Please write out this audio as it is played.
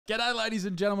G'day, ladies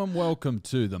and gentlemen. Welcome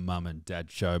to the Mum and Dad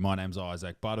Show. My name's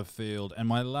Isaac Butterfield, and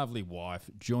my lovely wife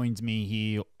joins me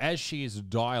here as she is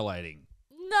dilating.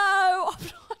 No, I'm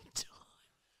not.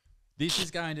 This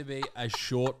is going to be a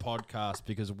short podcast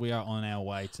because we are on our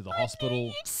way to the hospital.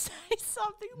 You'd say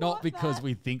something Not like because that.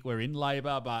 we think we're in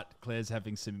labour, but Claire's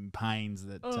having some pains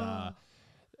that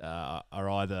are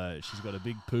either she's got a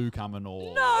big poo coming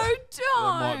or No, there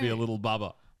don't. might be a little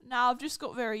bubba. No, I've just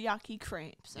got very yucky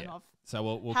cramps, and Yeah. I've So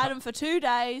we'll had them for 2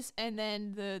 days, and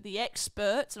then the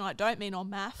experts, and I don't mean on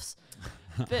maths,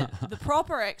 but the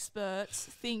proper experts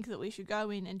think that we should go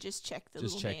in and just check the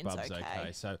just little check man's Bub's okay.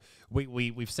 okay. So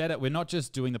we've said it. We're not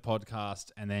just doing the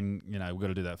podcast and then we've got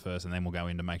to do that first and then we'll go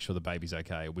in to make sure the baby's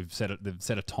okay. We've set it. They've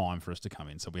set a time for us to come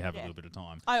in, so we have a little bit of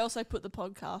time. I also put the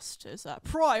podcast as a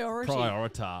priority.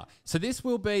 Priorita. So this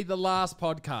will be the last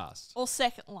podcast. Or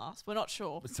second last. We're not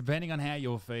sure. It's depending on how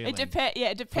you're feeling. It depends.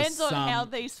 Yeah, it depends on how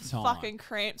some these time. fucking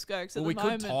cramps go. Because Well, at we the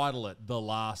moment, could title it "The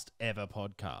Last Ever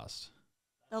Podcast."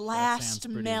 the That last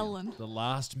sounds pretty melon. good. The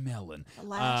last melon. The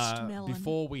last melon.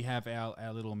 Before we have our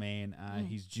little man,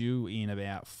 he's due in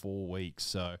about 4 weeks,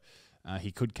 so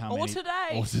he could come. Or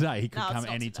today. Or today. He could No, it's come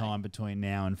not any today. time between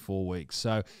now and 4 weeks.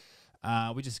 So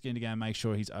we're just going to go and make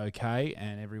sure he's okay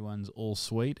and everyone's all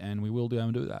sweet, and we will go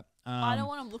and do that. I don't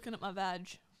want him looking at my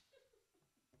vag.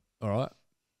 All right.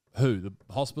 Who? The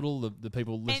hospital? The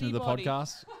people listening Anybody. to the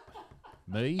podcast?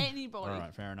 Me? Anybody. All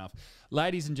right, fair enough.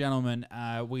 Ladies and gentlemen,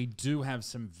 we do have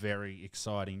some very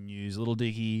exciting news. Little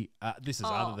Dicky, this is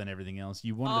other than everything else.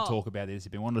 You wanted to talk about this.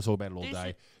 You've been wanting to talk about it all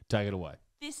day. Take it away.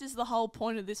 This is the whole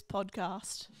point of this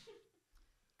podcast.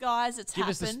 Guys, it's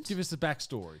happened. Give us the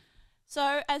backstory.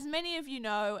 So, as many of you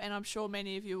know, and I'm sure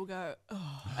many of you will go,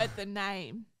 oh, at the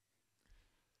name,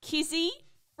 Kizzy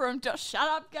from... Shut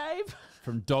up, Gabe.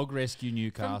 From Dog Rescue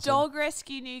Newcastle. From Dog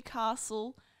Rescue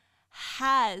Newcastle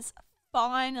has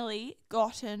finally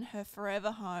gotten her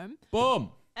forever home.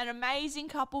 Boom. An amazing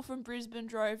couple from Brisbane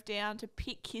drove down to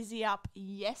pick Kizzy up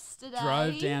yesterday.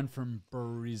 Drove down from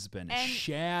Brisbane. And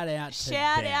Shout out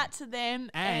to them.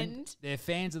 And they're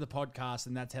fans of the podcast,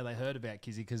 and that's how they heard about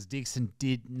Kizzy, because Dixon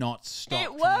did not stop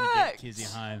It trying to get worked. Kizzy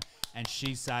home, and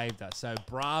she saved us. So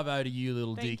bravo to you,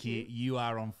 little Thank Dicky. you. You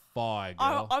are on fire,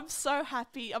 girl. I'm so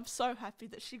happy. I'm so happy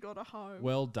that she got her home.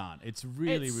 Well done. It's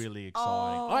really, really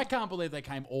exciting. I can't believe they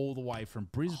came all the way from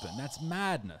Brisbane. That's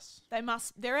madness.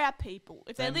 They're our people.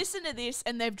 If they listen to this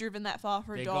and they've driven that far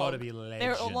for a They've dog, got to be legends.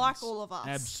 they're like all of us.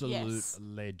 Absolute Yes.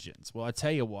 legends. Well, I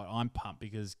tell you what, I'm pumped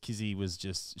because Kizzy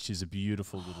she's a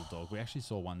beautiful little dog. We actually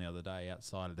saw one the other day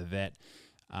outside of the vet.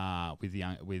 We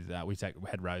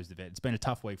had Rose the vet. It's been a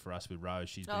tough week for us with Rose.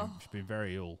 She's been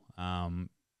very ill.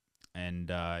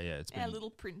 It's been Our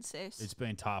little princess. It's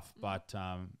been tough, but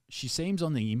she seems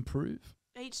on the improve.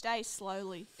 Each day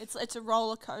slowly. It's a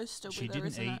roller coaster She with her, didn't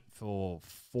isn't eat it? for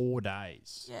 4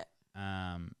 days.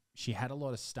 Yeah. She had a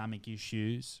lot of stomach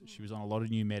issues. She was on a lot of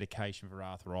new medication for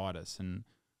arthritis, and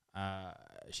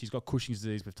she's got Cushing's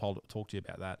disease. We've talked to you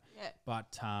about that. Yeah.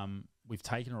 But we've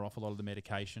taken her off a lot of the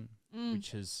medication,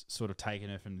 which has sort of taken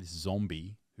her from this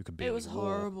zombie who could barely was walk.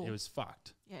 horrible. It was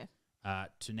fucked. Yeah.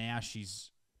 To now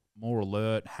she's more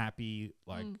alert, happy,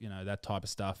 that type of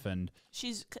stuff, and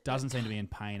She's doesn't seem to be in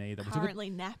pain either. currently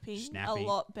napping a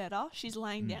lot better. She's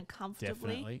laying down comfortably.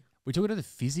 Definitely. We took her to the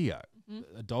physio,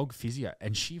 a dog physio,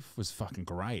 and she was fucking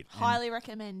great. Highly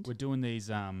recommend. We're doing these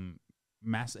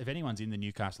if anyone's in the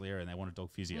Newcastle area and they want a dog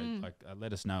physio,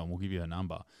 let us know and we'll give you her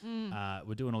number.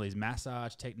 We're doing all these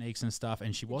massage techniques and stuff,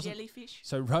 and she wasn't. Jellyfish.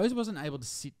 So Rose wasn't able to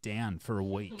sit down for a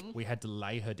week. We had to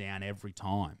lay her down every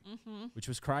time, which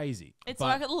was crazy. It's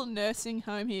like a little nursing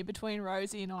home here between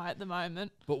Rosie and I at the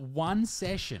moment. But one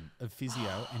session of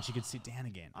physio and she could sit down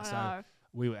again. I So know.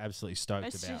 we were absolutely stoked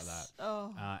It's about just- that.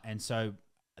 oh. And so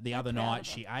the other proud night of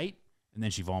her. she ate and then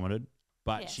she vomited.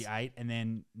 But Yes. she ate, and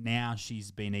then now she's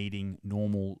been eating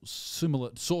normal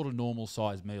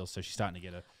size meals. So she's starting to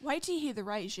get a. Wait till you hear the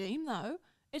regime, though.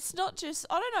 It's not just,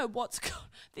 I don't know what's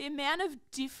the amount of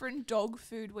different dog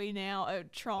food we now are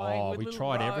trying with We little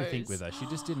tried Rose. everything with her. She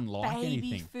just didn't like Baby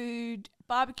anything. food,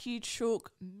 barbecued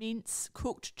chook, mince,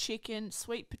 cooked chicken,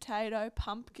 sweet potato,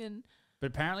 pumpkin. But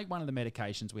apparently one of the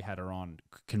medications we had her on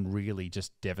can really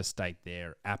just devastate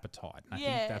their appetite. And I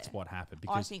think that's what happened.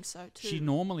 Because I think so too. she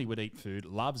normally would eat food,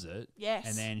 loves it. Yes.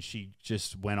 And then she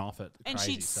just went off it and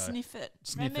crazy. she'd sniff it.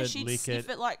 Sniff Remember, it, she'd lick sniff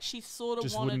it, it like she sort of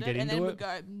just wanted wouldn't get it, and then into would it.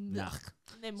 go, Nah.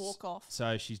 and then walk off.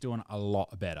 So she's doing a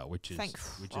lot better, which is Thank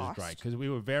great. Christ. Because we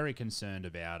were very concerned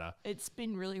about her. It's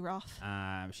been really rough.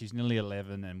 She's nearly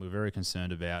 11, and we're very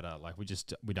concerned about her. Like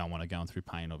we don't want her going through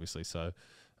pain, obviously. So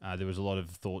there was a lot of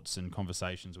thoughts and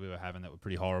conversations we were having that were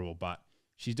pretty horrible. But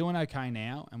she's doing okay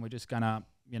now, and we're just gonna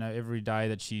you know, every day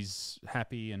that she's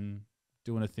happy and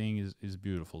doing a thing is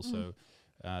beautiful. So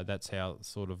that's how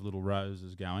sort of little Rose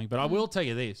is going. But I will tell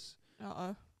you this.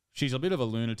 Uh-oh. She's a bit of a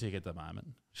lunatic at the moment.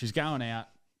 She's going out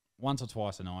once or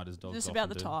twice a night as dogs Is this often about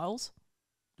the do. tiles?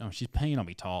 No, she's peeing on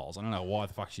me tiles. I don't know why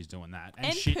the fuck she's doing that. And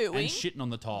And pooing. shitting on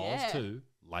the tiles too.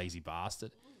 Lazy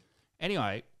bastard.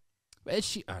 Anyway,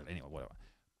 anyway, whatever.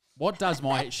 What does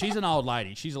she's an old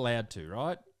lady. She's allowed to,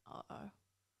 right? Uh-oh.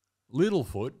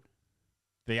 Littlefoot,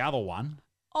 the other one,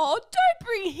 Oh, don't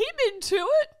bring him into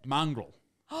it. mongrel.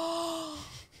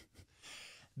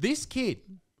 This kid,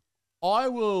 I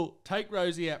will take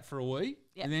Rosie out for a wee,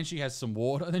 and then she has some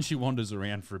water, then she wanders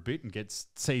around for a bit and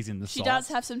sees in the She sights. does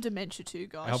have some dementia too,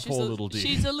 guys. Our She's poor a, little dear.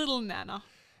 She's a little nana.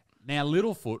 Now,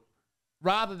 Littlefoot,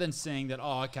 rather than seeing that,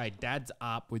 oh, okay, Dad's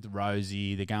up with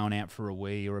Rosie, they're going out for a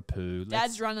wee or a poo.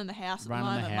 Dad's running the house at the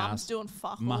moment. Mum's doing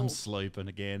fuck all. Mum's sleeping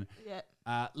again.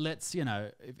 Yeah. Let's, you know,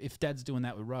 if Dad's doing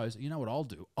that with Rose, you know what I'll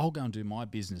do? I'll go and do my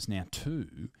business now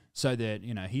too, so that,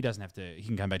 you know, he doesn't have to, he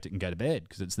can come back and go to bed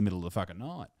because it's the middle of the fucking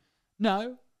night.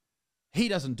 No, he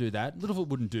doesn't do that. Littlefoot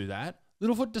wouldn't do that.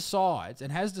 Littlefoot decides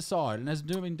and has decided and has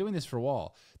been doing this for a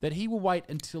while that he will wait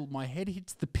until my head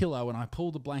hits the pillow and I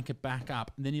pull the blanket back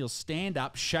up, and then he'll stand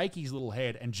up, shake his little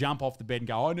head and jump off the bed and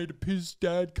go, I need to piss,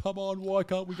 Dad. Come on, why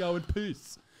can't we go and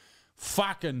piss?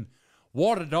 Fucking,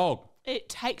 what a dog. It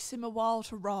takes him a while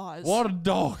to rise. What a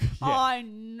dog. Yeah. I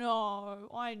know.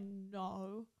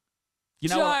 You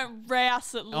know Don't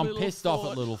rouse at Littlefoot. I'm pissed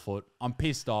off at Littlefoot. I'm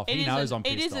pissed off. He knows I'm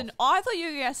pissed off. It isn't. I thought you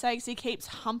were going to say because he keeps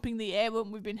humping the air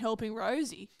when we've been helping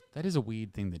Rosie. That is a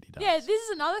weird thing that he does. Yeah, this is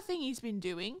another thing he's been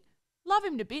doing. Love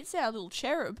him to bits, our little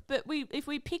cherub. But if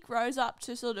we pick Rose up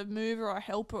to sort of move her or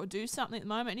help her or do something at the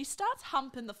moment, he starts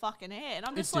humping the fucking air. And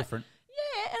I'm just like, different.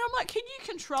 Yeah, and I'm like, can you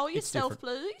control yourself,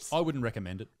 please? I wouldn't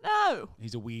recommend it. No.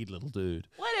 He's a weird little dude.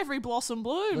 Let every blossom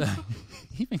bloom.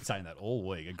 You've been saying that all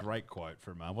week. A great quote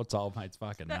from what's old mate's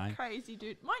fucking that name? Crazy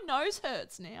dude. My nose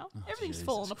hurts now. Everything's Jesus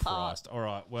falling apart. Christ. All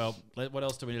right. Well, what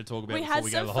else do we need to talk about We before had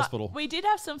we go to the hospital? We did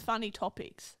have some funny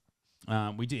topics.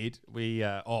 We did. We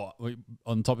on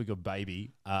the topic of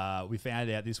baby, we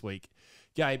found out this week.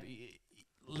 Gabe,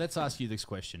 let's ask you this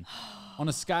question: on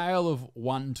a scale of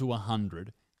 1 to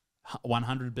 100,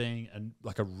 100 being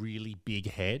like a really big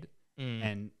head,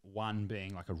 and 1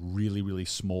 being like a really really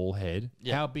small head,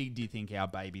 how big do you think our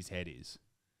baby's head is?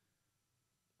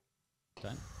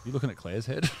 You looking at Claire's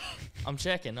head? I'm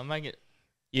checking. I'm making.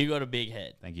 You got a big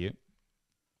head. Thank you.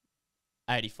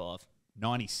 85.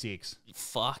 96.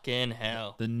 Fucking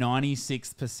hell. The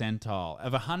 96th percentile.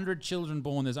 Of 100 children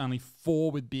born, there's only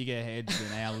 4 with bigger heads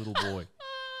than our little boy.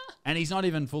 And he's not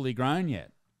even fully grown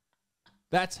yet.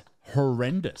 That's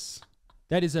horrendous.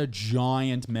 That is a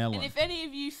giant melon. And if any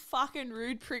of you fucking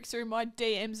rude pricks are in my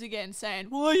DMs again saying,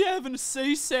 why are you having a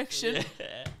C-section?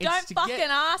 Don't fucking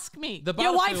ask me.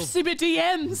 Your wife's in my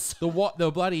DMs. The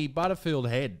bloody Butterfield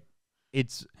head.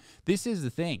 This is the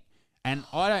thing. And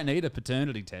I don't need a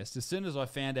paternity test. As soon as I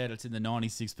found out it's in the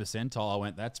 96th percentile, I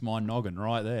went, that's my noggin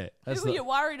right there. Who were you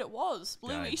worried it was?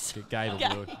 Bluey's.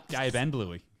 Gabe and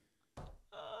Bluey.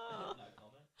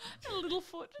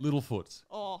 Littlefoot. Littlefoots.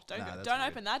 Oh, don't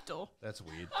open that door. That's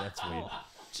weird. That's weird.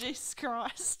 Jesus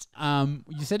Christ. You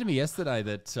said to me yesterday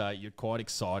that you're quite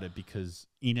excited because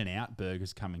In-N-Out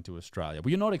Burger's coming to Australia. Well,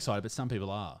 you're not excited, but some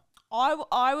people are.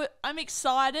 I'm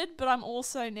excited, but I'm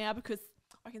also now because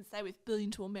I can say we've been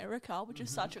to America, which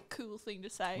is such a cool thing to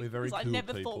say. We're very cool I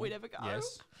never people. thought we'd ever go.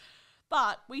 Yes.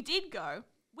 But we did go.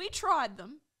 We tried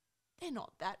them. They're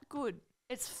not that good.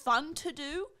 It's fun to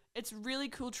do. It's really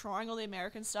cool trying all the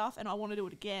American stuff, and I want to do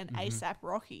it again, ASAP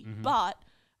Rocky. But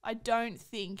I don't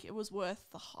think it was worth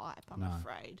the hype, I'm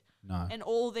afraid. No. And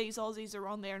all these Aussies are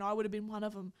on there, and I would have been one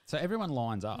of them. So everyone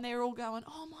lines up. And they're all going,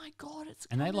 oh my God, it's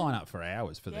And coming. they line up for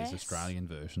hours for these Australian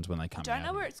versions when they come out. I don't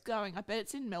know where it's going. I bet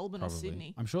it's in Melbourne or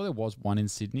Sydney. I'm sure there was one in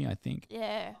Sydney, I think.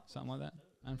 Yeah. Something like that.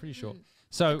 I'm pretty sure.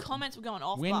 So the comments were going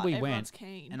off, when but we everyone's went,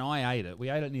 keen. and I ate it. We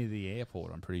ate it near the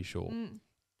airport, I'm pretty sure.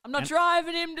 I'm not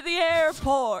driving him to the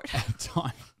airport. At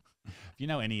time. If you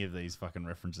know any of these fucking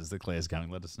references that Claire's going,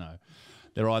 let us know.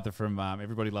 They're either from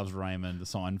Everybody Loves Raymond, The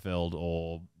Seinfeld,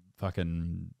 or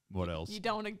fucking what else? You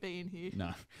don't want to be in here.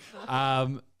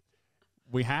 No.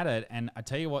 We had it, and I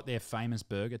tell you what their famous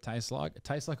burger tastes like. It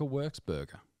tastes like a Works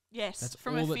burger. Yes, That's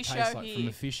from all a it fish tastes show like here. from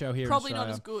a fish show here. Probably in not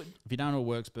Australia. as good. If you don't know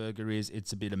what a Works burger is,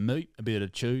 it's a bit of meat, a bit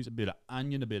of cheese, a bit of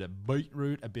onion, a bit of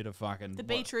beetroot, a bit of fucking The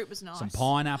beetroot was nice. some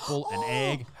pineapple, an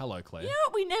egg. Hello, Claire. You know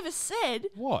what we never said?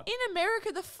 What? In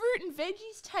America, the fruit and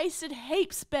veggies tasted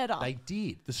heaps better. They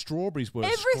did. The strawberries were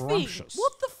Everything. scrumptious.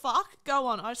 What the fuck? Go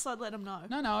on. I just like let them know.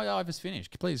 No, I was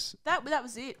finished. Please. That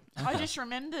was it. I just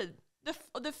remembered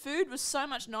The food was so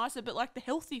much nicer, but like the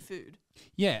healthy food.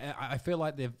 Yeah, I feel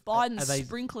like they've Biden's are they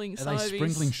sprinkling are some they of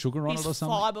sprinkling his, sugar on his it or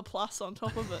something? Fiber Plus on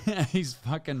top of it. He's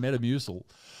fucking Metamucil.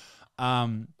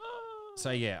 So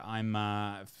yeah,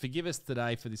 I'm forgive us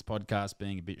today for this podcast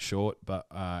being a bit short, but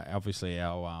obviously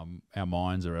our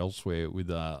minds are elsewhere with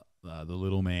the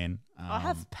little man. I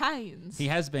have pains. He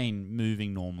has been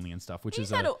moving normally and stuff, which He's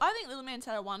is I think little man's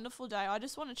had a wonderful day. I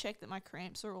just want to check that my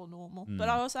cramps are all normal. But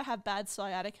I also have bad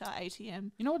sciatica,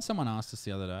 ATM. You know what someone asked us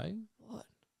the other day? What?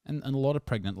 And a lot of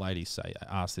pregnant ladies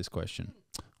ask this question.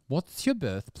 What's your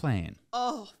birth plan?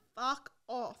 Oh, fuck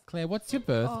off. Claire, what's your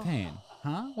birth plan?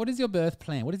 Huh? What is your birth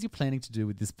plan? What is you planning to do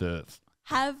with this birth?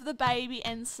 Have the baby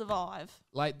and survive.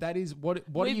 Like, that is, what are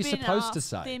We've you been supposed to asked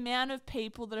say? The amount of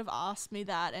people that have asked me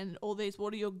that and all these,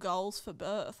 what are your goals for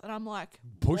birth? And I'm like,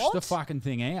 Push what? the fucking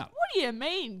thing out. What do you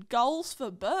mean, goals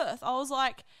for birth? I was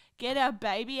like, get our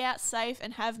baby out safe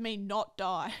and have me not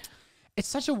die. It's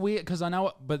such a weird, because I know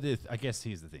it, but I guess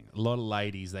here's the thing. A lot of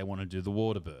ladies, they want to do the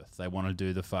water birth. They want to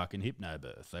do the fucking hypno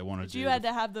birth. They want to do You had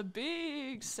to have the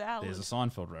big salad. There's a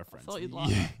Seinfeld reference. I thought you'd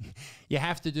like it. You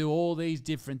have to do all these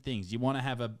different things. You want to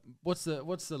have what's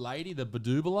the lady? The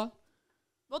badubala?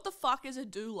 What the fuck is a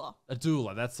doula? A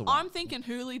doula, that's the one. I'm thinking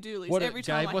hooly doolies every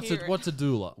time I what's hear it. What's a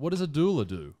doula? What does a doula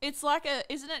do? It's like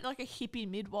isn't it like a hippie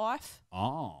midwife?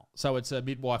 Oh, so it's a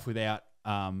midwife without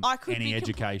I could any be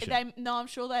education. No, I'm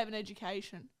sure they have an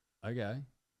education. Okay.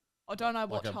 I don't know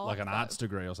what type. Like an though. arts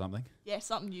degree or something. Yeah,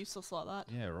 something useless like that.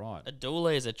 Yeah, right. A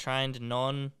doula is a trained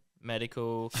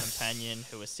non-medical companion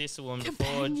who assists a woman before,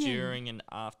 Companion. during, and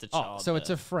after Oh, childbirth. so it's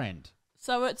a friend.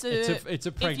 So it's a It's a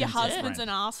if pregnancy your husband's friend. an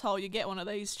asshole, you get one of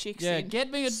these chicks Yeah, in. get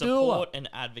me a support doula. and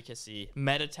advocacy,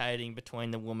 meditating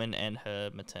between the woman and her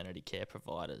maternity care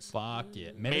providers. Fuck yeah.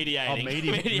 Mediating.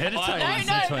 Meditating No,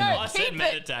 between I them. said keep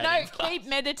meditating. No, keep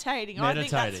meditating. I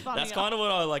think that's Meditating. funny. That's kind of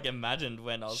what I imagined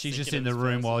when I was. She's just thinking in of the this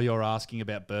room person. while you're asking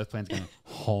about birth plans going,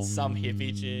 Some hippie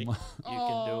chick. You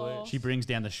can do Oh. it. She brings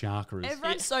down the chakras.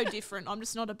 Everyone's so different. I'm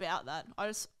just not about that. I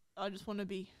just want to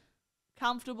be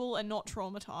comfortable and not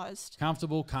traumatized.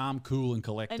 Comfortable, calm, cool, and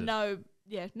collected. And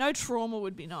no trauma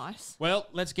would be nice. Well,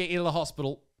 let's get you to the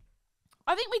hospital.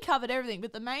 I think we covered everything,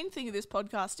 but the main thing of this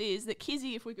podcast is that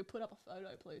Kizzy, if we could put up a photo,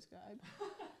 please,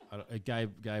 Gabe.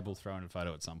 Gabe will throw in a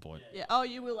photo at some point. Yeah. Oh,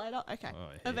 you will later? Okay. Oh,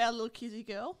 Of yeah. our little Kizzy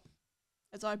girl.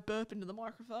 As I burp into the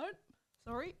microphone.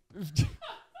 Sorry.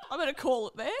 I better call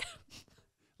it there.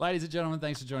 Ladies and gentlemen,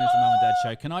 thanks for joining us for Mum and Dad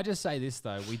Show. Can I just say this,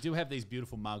 though? We do have these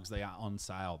beautiful mugs. They are on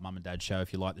sale, Mum and Dad Show,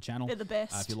 if you like the channel. They're the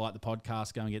best. If you like the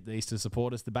podcast, go and get these to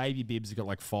support us. The baby bibs have got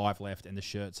like 5 left, and the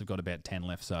shirts have got about 10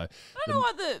 left. So, I don't know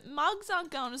why the mugs aren't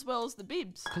going as well as the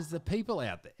bibs. because the people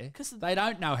out there, 'Cause they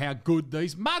don't know how good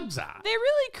these mugs are. They're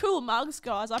really cool mugs,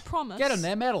 guys. I promise. Get them,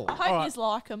 they're metal. I hope All you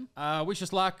like them. right. Wish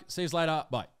us luck. See you later.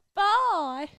 Bye. Bye.